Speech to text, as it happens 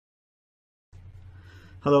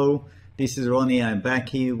Hello, this is Ronnie. I'm back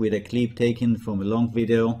here with a clip taken from a long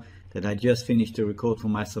video that I just finished to record for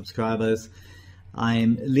my subscribers.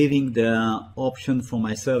 I'm leaving the option for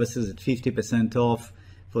my services at 50% off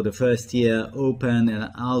for the first year open,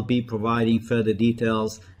 and I'll be providing further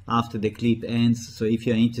details after the clip ends. So if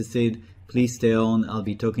you're interested, please stay on. I'll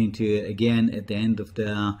be talking to you again at the end of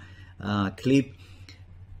the clip.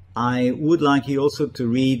 I would like you also to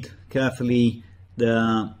read carefully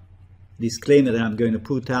the disclaimer that I'm going to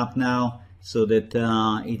put up now, so that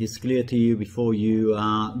it is clear to you before you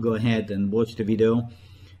go ahead and watch the video.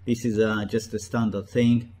 This is just a standard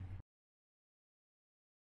thing.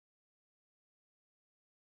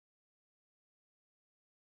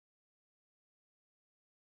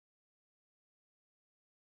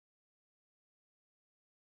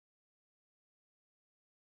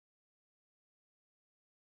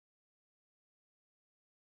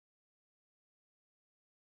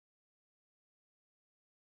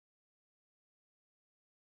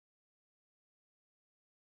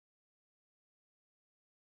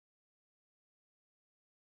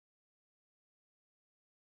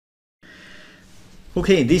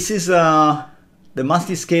 Okay, this is the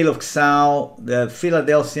monthly scale of XAU, the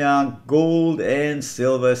Philadelphia Gold and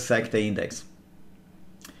Silver Sector Index.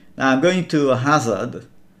 Now I'm going to hazard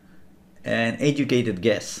an educated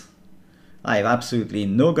guess. I have absolutely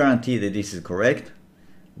no guarantee that this is correct,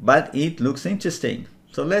 but it looks interesting.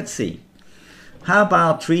 So let's see. How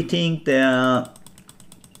about treating the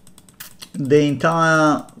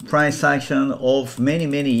entire price action of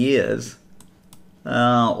many years,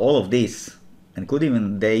 all of this, and could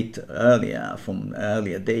even date earlier, from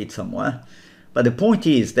earlier date somewhere. But the point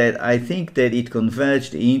is that I think that it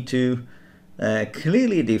converged into a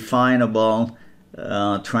clearly definable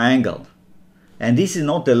triangle. And this is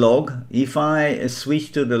not the log. If I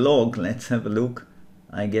switch to the log, let's have a look.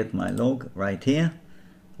 I get my log right here.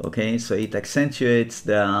 Okay, so it accentuates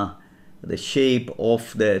the shape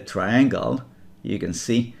of the triangle, you can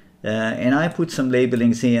see. And I put some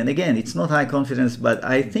labelings here, and again, it's not high confidence, but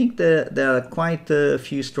I think there are quite a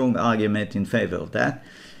few strong arguments in favor of that.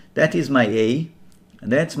 That is my A,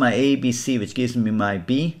 and that's my A, B, C, which gives me my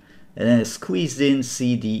B, and then squeezed in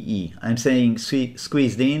C, D, E. I'm saying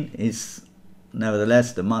squeezed in is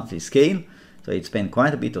nevertheless the monthly scale, so it spent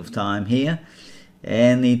quite a bit of time here,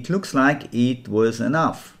 and it looks like it was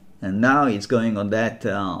enough. And now it's going on that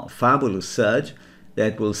fabulous surge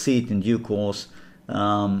that we'll see it in due course,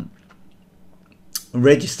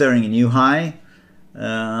 registering a new high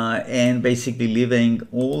and basically leaving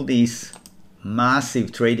all this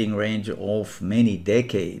massive trading range of many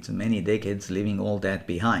decades, leaving all that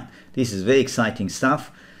behind. This is very exciting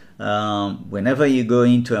stuff. Whenever you go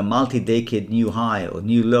into a multi-decade new high or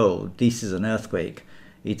new low, this is an earthquake.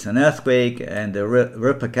 It's an earthquake, and the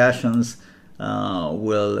repercussions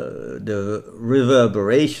the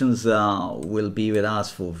reverberations will be with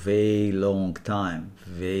us for very long time,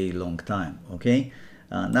 okay.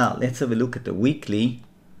 Now let's have a look at the weekly,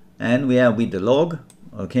 and we are with the log.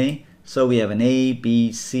 Okay, so we have an A,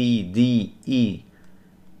 B, C, D, E,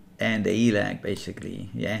 and the E lag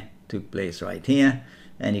basically, yeah, took place right here,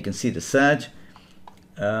 and you can see the surge.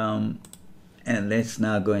 And let's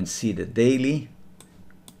now go and see the daily,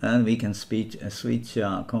 and we can switch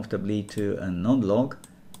comfortably to a non-log,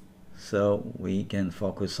 so we can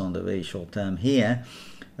focus on the very short term here.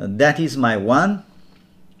 That is my one.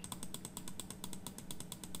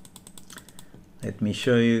 Let me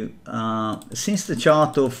show you. Since the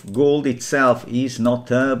chart of gold itself is not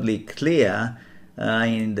terribly clear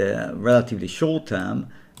in the relatively short term,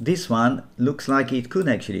 this one looks like it could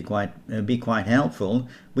actually be quite helpful.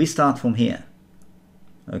 We start from here.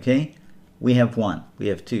 Okay, we have one, we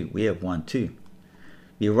have two, we have one, two.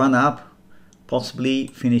 We run up, possibly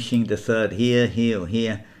finishing the third here, here, or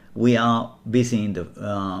here. We are busy in the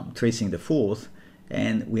tracing the fourth,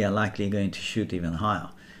 and we are likely going to shoot even higher.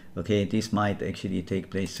 Okay, this might actually take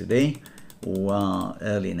place today or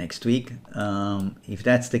early next week. If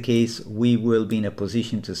that's the case, we will be in a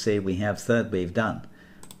position to say we have third wave done,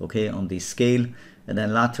 okay, on this scale, and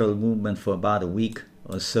then lateral movement for about a week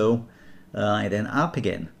or so, and then up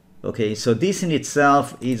again. Okay, so this in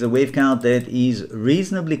itself is a wave count that is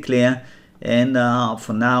reasonably clear, and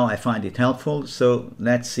for now I find it helpful. So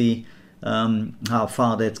let's see how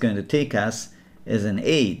far that's going to take us as an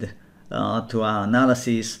aid to our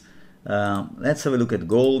analysis. Let's have a look at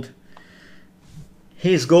gold.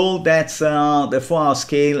 Here's gold. That's the 4-hour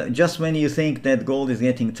scale. Just when you think that gold is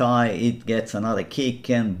getting tight, it gets another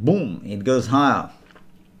kick, and boom, it goes higher.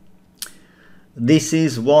 This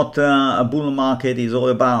is what a bull market is all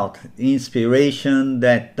about. Inspiration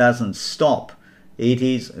that doesn't stop. It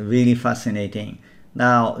is really fascinating.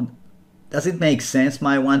 Now, does it make sense,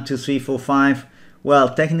 my 1, 2, 3, 4, 5?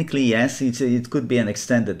 Well, technically, yes, it could be an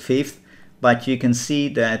extended fifth, but you can see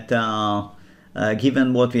that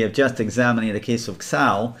given what we have just examined in the case of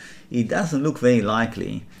XAU, it doesn't look very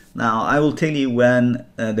likely. Now, I will tell you when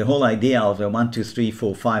the whole idea of the 1, 2, 3,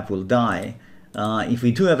 4, 5 will die. If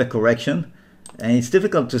we do have a correction, and it's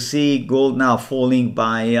difficult to see gold now falling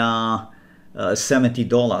by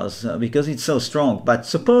 $70 because it's so strong. But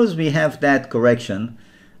suppose we have that correction.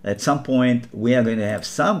 At some point we are going to have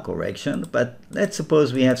some correction, but let's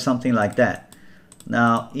suppose we have something like that.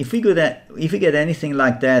 Now, if we get anything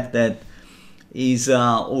like that, that is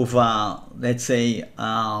over, let's say,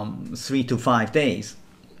 3 to 5 days,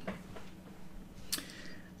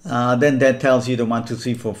 then that tells you the 1, 2,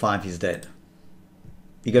 3, 4, 5 is dead.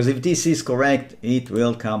 Because if this is correct, it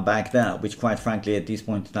will come back down, which quite frankly at this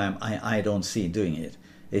point in time, I don't see doing it.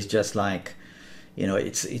 It's just like, you know,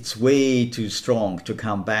 it's way too strong to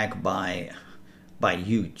come back by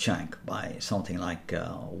huge chunk, by something like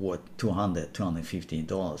what, $200,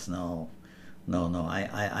 $250. No,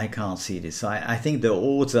 I can't see this. So I think the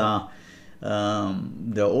odds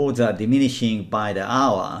are diminishing by the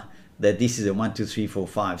hour that this is a 1, 2, 3, 4,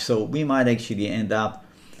 5. So we might actually end up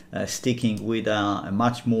sticking with a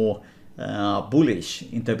much more bullish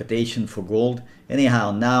interpretation for gold.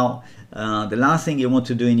 Anyhow, now the last thing you want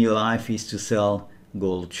to do in your life is to sell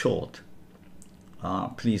gold short.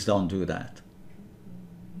 Please don't do that.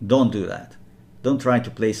 Don't do that. Don't try to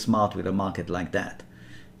play smart with a market like that.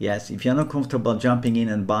 Yes, if you're not comfortable jumping in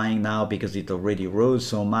and buying now because it already rose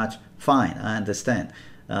so much, fine, I understand,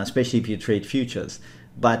 especially if you trade futures.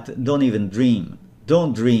 But don't even dream.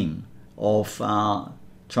 Don't dream of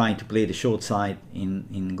trying to play the short side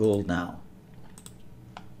in gold now.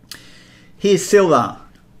 Here's silver.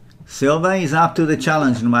 Silver is up to the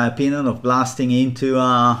challenge, in my opinion, of blasting into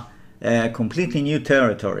a completely new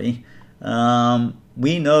territory.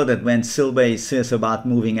 We know that when silver is serious about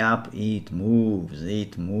moving up, it moves.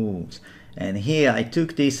 And here I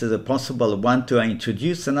took this as a possible 1-2. I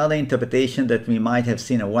introduced another interpretation that we might have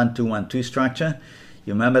seen a 1-2-1-2 structure.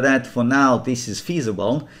 You remember that? For now, this is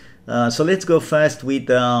feasible. So let's go first with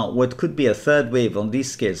what could be a third wave on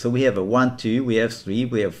this scale. So we have a 1, 2, we have 3,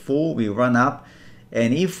 we have 4, we run up.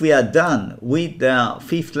 And if we are done with the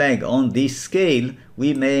fifth leg on this scale,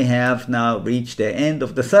 we may have now reached the end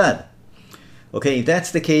of the third. Okay, if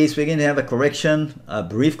that's the case, we're going to have a correction, a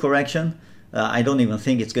brief correction. I don't even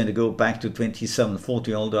think it's going to go back to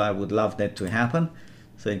 2740, although I would love that to happen.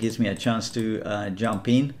 So it gives me a chance to jump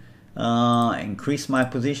in, increase my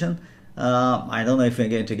position. I don't know if we're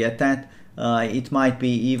going to get that. It might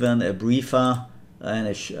be even a briefer and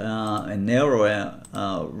a narrower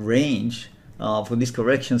range for this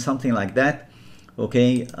correction, something like that.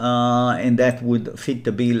 Okay, and that would fit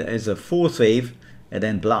the bill as a fourth wave, and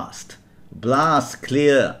then blast. Blast,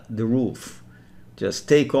 clear the roof. Just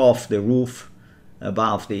take off the roof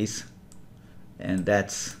above this, and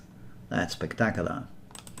that's spectacular.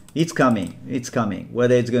 It's coming. It's coming.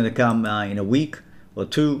 Whether it's going to come in a week or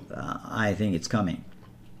two, I think it's coming.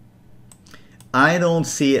 I don't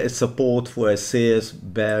see a support for a serious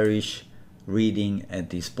bearish reading at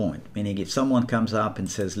this point. Meaning, if someone comes up and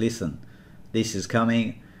says, listen, this is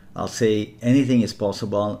coming, I'll say anything is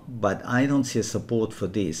possible, but I don't see a support for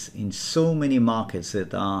this in so many markets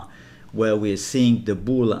that are where we're seeing the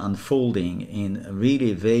bull unfolding in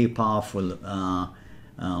really very powerful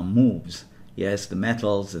moves. Yes, the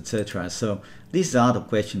metals, etc. So this is out of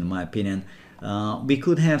question, in my opinion. We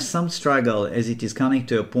could have some struggle as it is coming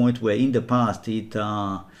to a point where in the past it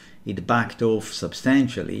backed off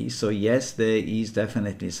substantially. So yes, there is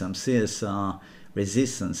definitely some serious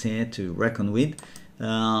resistance here to reckon with.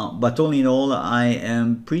 But all in all, I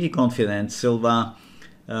am pretty confident silver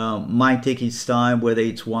might take its time, whether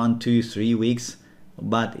it's 1, 2, 3 weeks,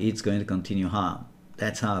 but it's going to continue high.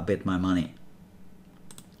 That's how I bet my money.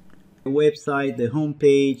 The website, the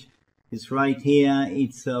homepage is right here.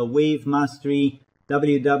 It's Wave Mastery,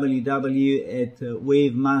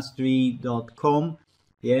 www.wavemastery.com.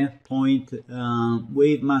 Yeah,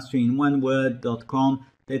 wavemastery in one word.com.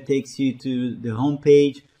 That takes you to the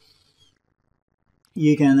homepage.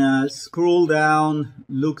 You can scroll down,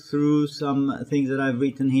 look through some things that I've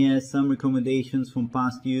written here, some recommendations from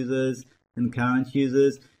past users and current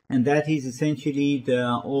users, and that is essentially the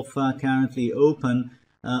offer currently open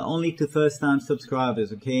only to first-time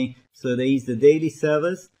subscribers. Okay, so there is the daily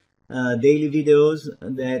service, daily videos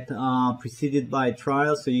that are preceded by a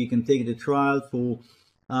trial, so you can take the trial for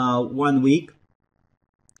 1 week,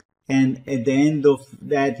 and at the end of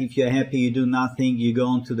that, if you're happy, you do nothing, you go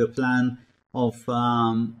on to the plan of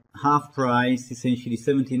half price. Essentially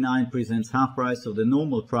 79 presents half price of the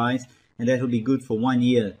normal price, and that will be good for 1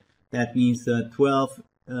 year. That means 12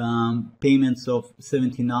 payments of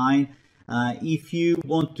 79. If you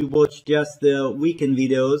want to watch just the weekend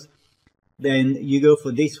videos, then you go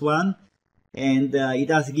for this one, and it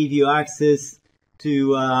does give you access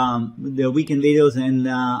to the weekend videos, and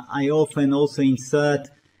I often also insert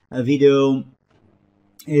a video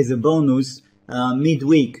as a bonus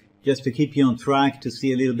midweek, just to keep you on track, to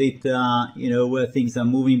see a little bit where things are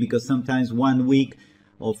moving, because sometimes 1 week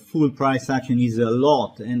of full price action is a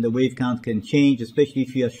lot, and the wave count can change, especially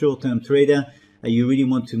if you're a short-term trader. You really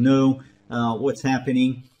want to know what's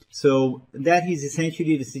happening. So that is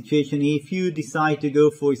essentially the situation. If you decide to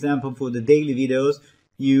go, for example, for the daily videos,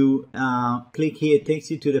 you click here. It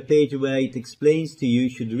takes you to the page where it explains to you. You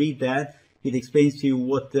should read that. It explains to you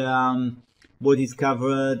what is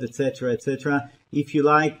covered, etc., etc. If you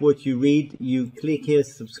like what you read, you click here,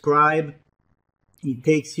 subscribe. It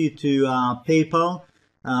takes you to PayPal,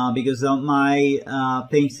 because my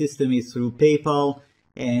paying system is through PayPal,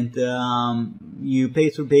 and you pay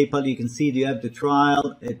through PayPal. You can see you have the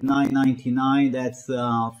trial at $9.99. That's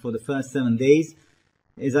for the first 7 days.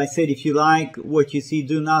 As I said, if you like what you see,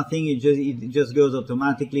 do nothing. It just goes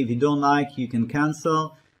automatically. If you don't like, you can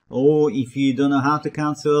cancel. Or if you don't know how to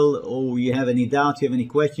cancel, or you have any doubt, you have any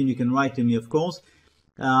question, you can write to me, of course.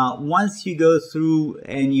 Once you go through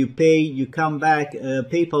and you pay, you come back,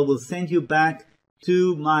 PayPal will send you back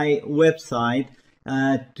to my website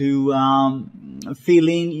to fill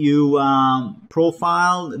in your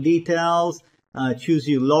profile details, choose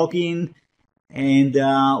your login, and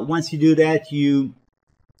once you do that, you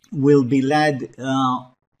will be led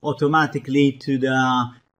automatically to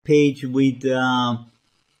the page with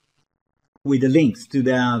the links to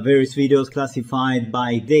the various videos classified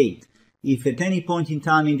by date. If at any point in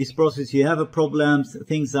time in this process you have a problem,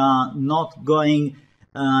 things are not going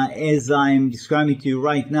as I'm describing to you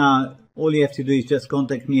right now, all you have to do is just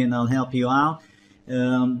contact me and I'll help you out.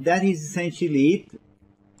 That is essentially it.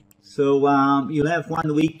 So you'll have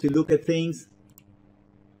 1 week to look at things.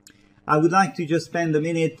 I would like to just spend a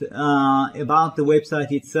minute about the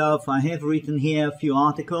website itself. I have written here a few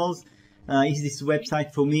articles. Is this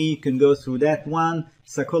website for me? You can go through that one.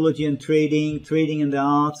 Psychology and trading, trading and the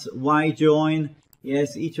arts, why join?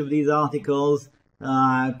 Yes, each of these articles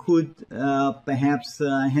could perhaps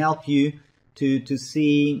help you to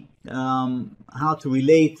see how to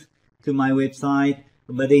relate to my website,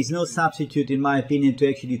 but there is no substitute, in my opinion, to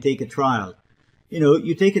actually take a trial. You know,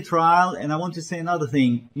 you take a trial, and I want to say another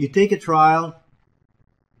thing. You take a trial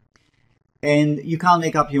and you can't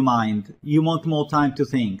make up your mind. You want more time to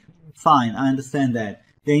think. Fine, I understand that.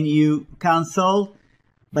 Then you cancel,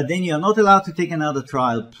 but then you are not allowed to take another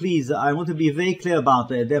trial. Please, I want to be very clear about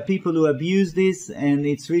that. There are people who abuse this, and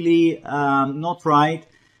it's really not right.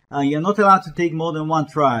 You're not allowed to take more than one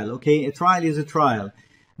trial, okay? A trial is a trial.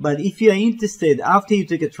 But if you are interested, after you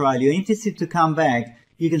take a trial, you're interested to come back,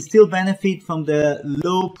 you can still benefit from the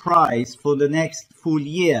low price for the next full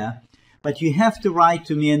year. But you have to write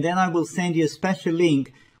to me, and then I will send you a special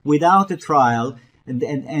link without a trial.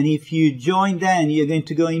 And if you join, then you're going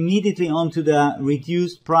to go immediately onto the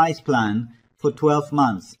reduced price plan for 12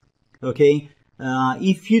 months. Okay?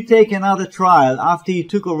 If you take another trial after you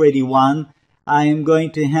took already one, I am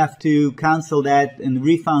going to have to cancel that and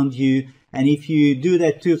refund you. And if you do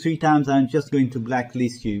that 2 or 3 times, I'm just going to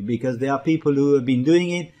blacklist you, because there are people who have been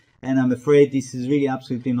doing it, and I'm afraid this is really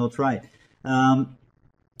absolutely not right.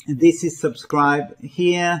 This is subscribe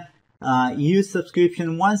here. Use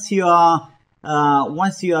subscription. Once you are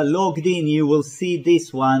logged in, you will see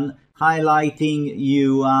this one highlighting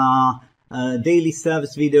you daily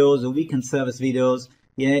service videos or weekend service videos.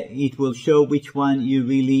 Yeah, it will show which one you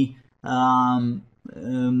really have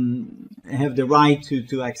the right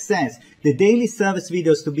to access. The daily service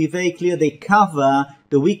videos, to be very clear, they cover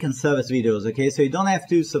the weekend service videos. Okay, so you don't have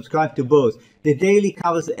to subscribe to both. The daily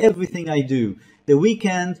covers everything I do. The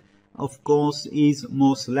weekend, of course, is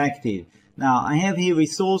more selective. Now, I have here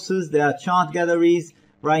resources. There are chart galleries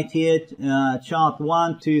right here. Chart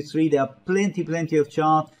 1, 2, 3. There are plenty of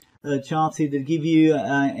charts here that give you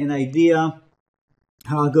an idea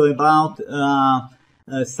how I go about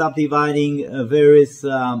subdividing various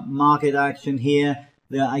market action here.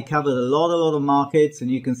 I covered a lot of markets,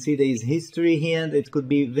 and you can see there is history here that could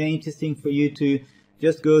be very interesting for you to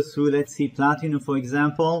just go through. Let's see, platinum, for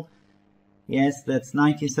example. Yes, that's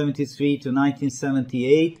 1973 to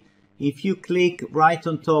 1978. If you click right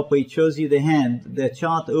on top where it shows you the hand, the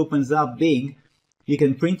chart opens up big. You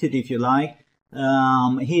can print it if you like.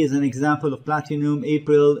 Here's an example of platinum,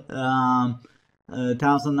 April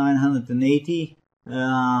 1980,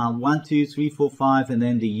 1, 2, 3, 4, 5, and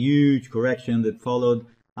then the huge correction that followed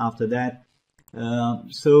after that.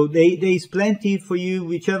 So there's plenty for you,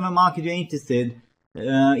 whichever market you're interested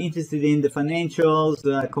in, the financials,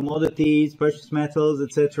 commodities, precious metals,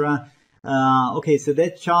 etc. Okay, so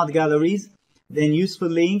that's chart galleries. Then useful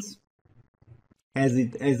links, as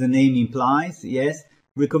the name implies. Yes,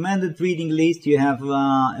 recommended reading list. You have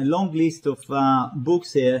a long list of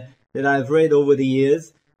books here that I've read over the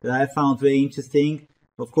years that I found very interesting.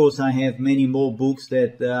 Of course, I have many more books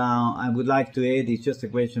that I would like to add. It's just a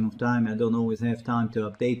question of time. I don't always have time to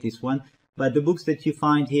update this one. But the books that you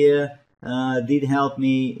find here did help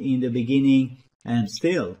me in the beginning, and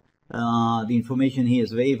still the information here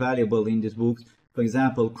is very valuable in these books. For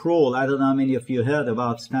example, Kroll. I don't know how many of you heard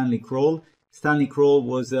about Stanley Kroll. Stanley Kroll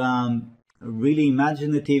was a really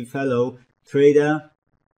imaginative fellow trader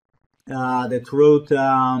that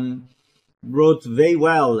wrote very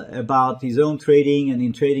well about his own trading and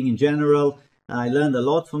in trading in general. I learned a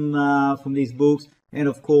lot from these books. And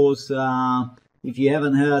of course, if you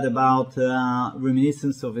haven't heard about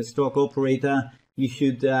Reminiscence of a Stock Operator, you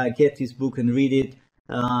should get this book and read it.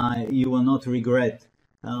 You will not regret.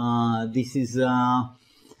 This is a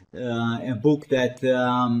book that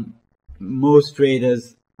most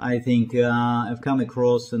traders, I think, have come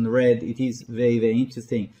across and read. It is very, very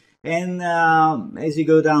interesting. And as you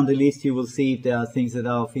go down the list, you will see if there are things that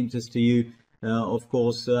are of interest to you. Of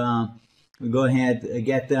course, go ahead,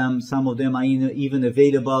 get them. Some of them are even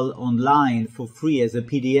available online for free as a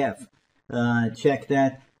PDF. Check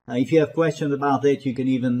that. If you have questions about that, you can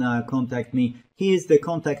even contact me. Here's the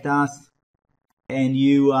contact us, and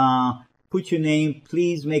you put your name.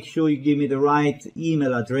 Please make sure you give me the right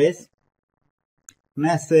email address.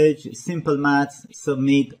 Message, simple maths,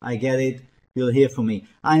 submit, I get it. You'll hear from me.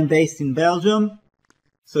 I'm based in Belgium,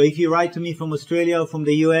 so if you write to me from Australia or from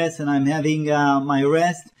the US and I'm having my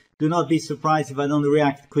rest, do not be surprised if I don't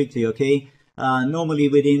react quickly, okay? Normally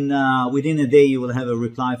within a day you will have a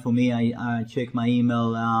reply from me. I check my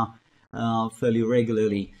email fairly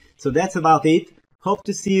regularly. So that's about it. Hope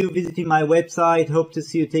to see you visiting my website. Hope to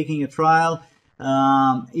see you taking a trial.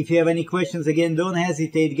 If you have any questions, again, don't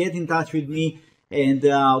hesitate. Get in touch with me, and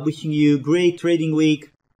wishing you a great trading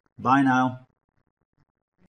week. Bye now.